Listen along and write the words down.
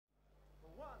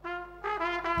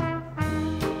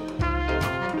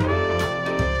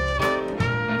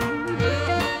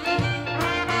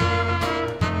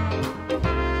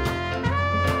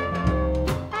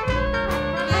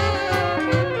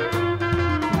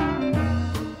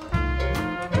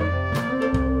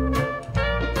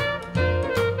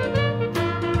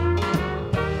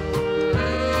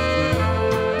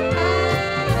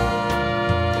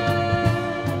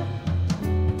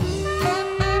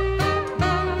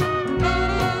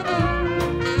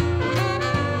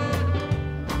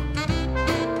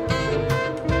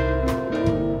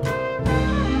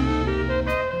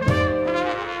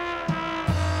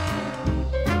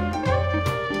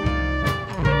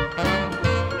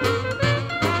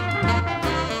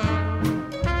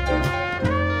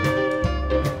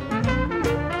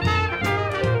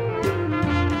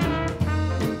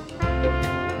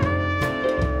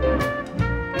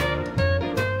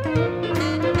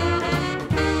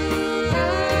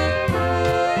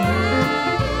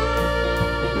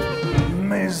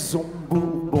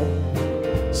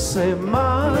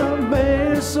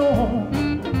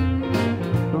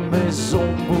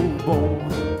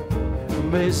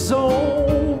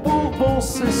Maison Bourbon,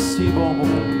 c'est si bon.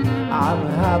 I'm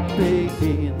happy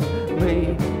in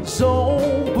Maison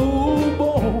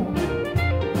Bourbon.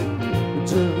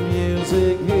 The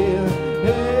music here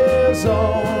is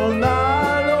all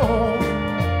night long.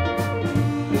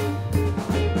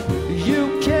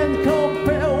 You can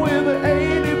compare with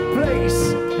any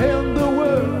place in the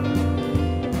world.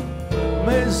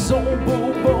 Maison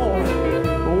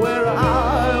Bourbon, where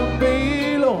I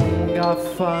belong. I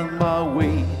find my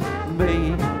way.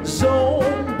 Maison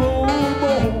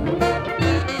Bourbon,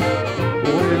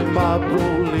 with my bro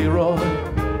Leroy.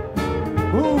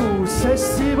 Ooh, c'est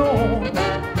si bon.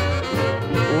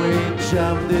 We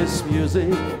jam this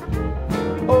music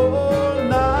all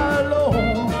night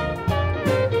long.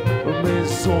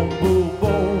 Maison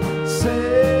Bourbon,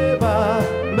 c'est ma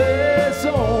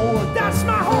maison. That's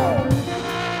my home.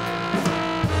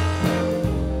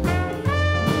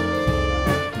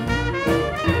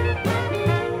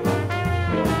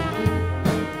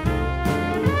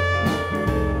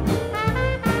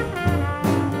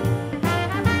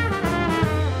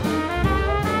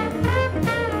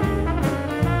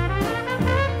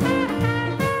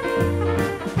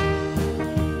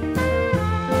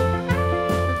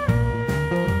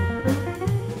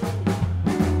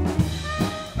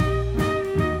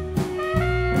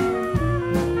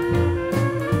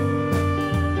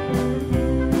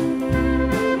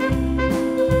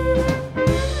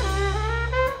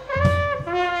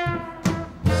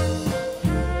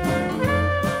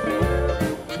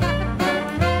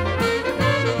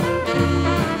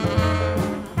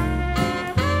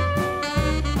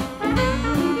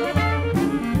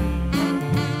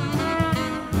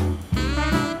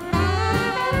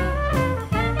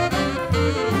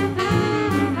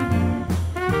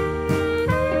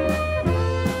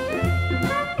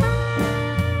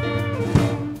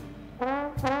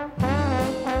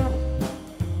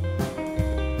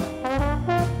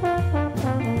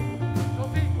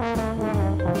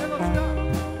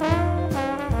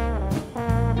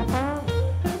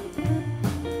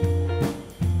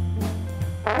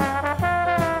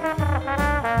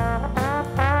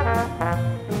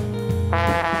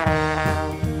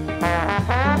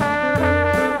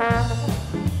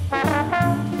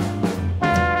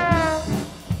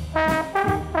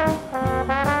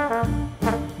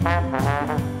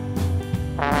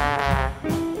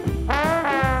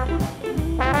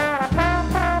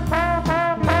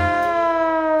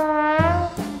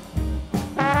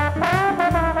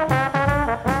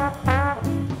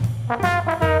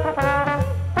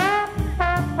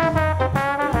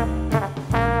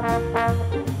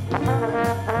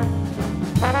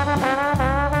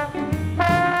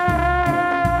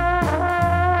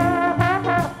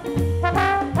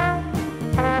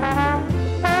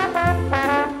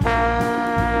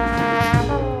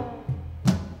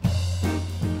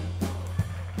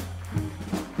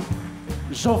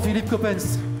 Jean-Philippe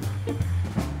Coppens.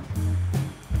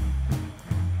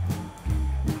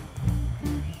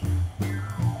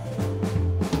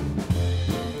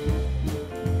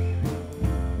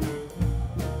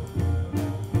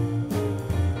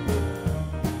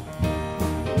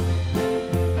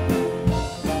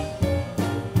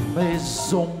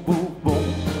 Maison Bourbon,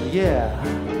 yeah,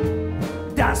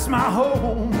 that's my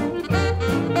home.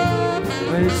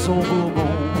 Maison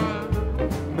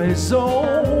Bourbon,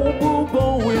 Maison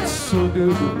Bourbon, it's so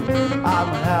good.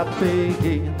 I'm happy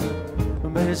in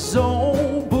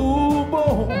Maison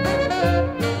Bourbon.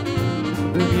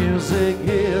 The music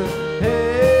here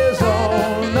is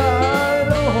all night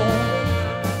long.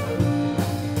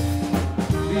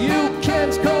 You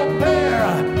can't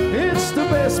compare, it's the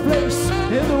best place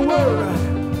in the world.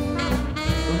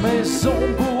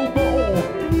 Maison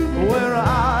Bourbon, where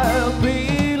I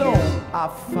belong. I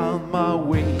found my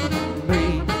way.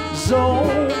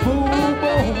 Maison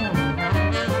Bourbon.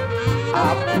 I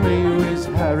play with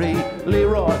Harry,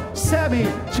 Leroy, Sammy,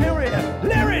 Jerry,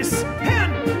 Larry's,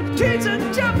 and kids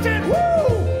and jumped in.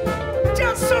 Woo!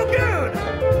 Just so good.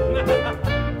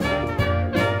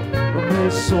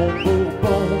 Maison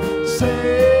Bourbon.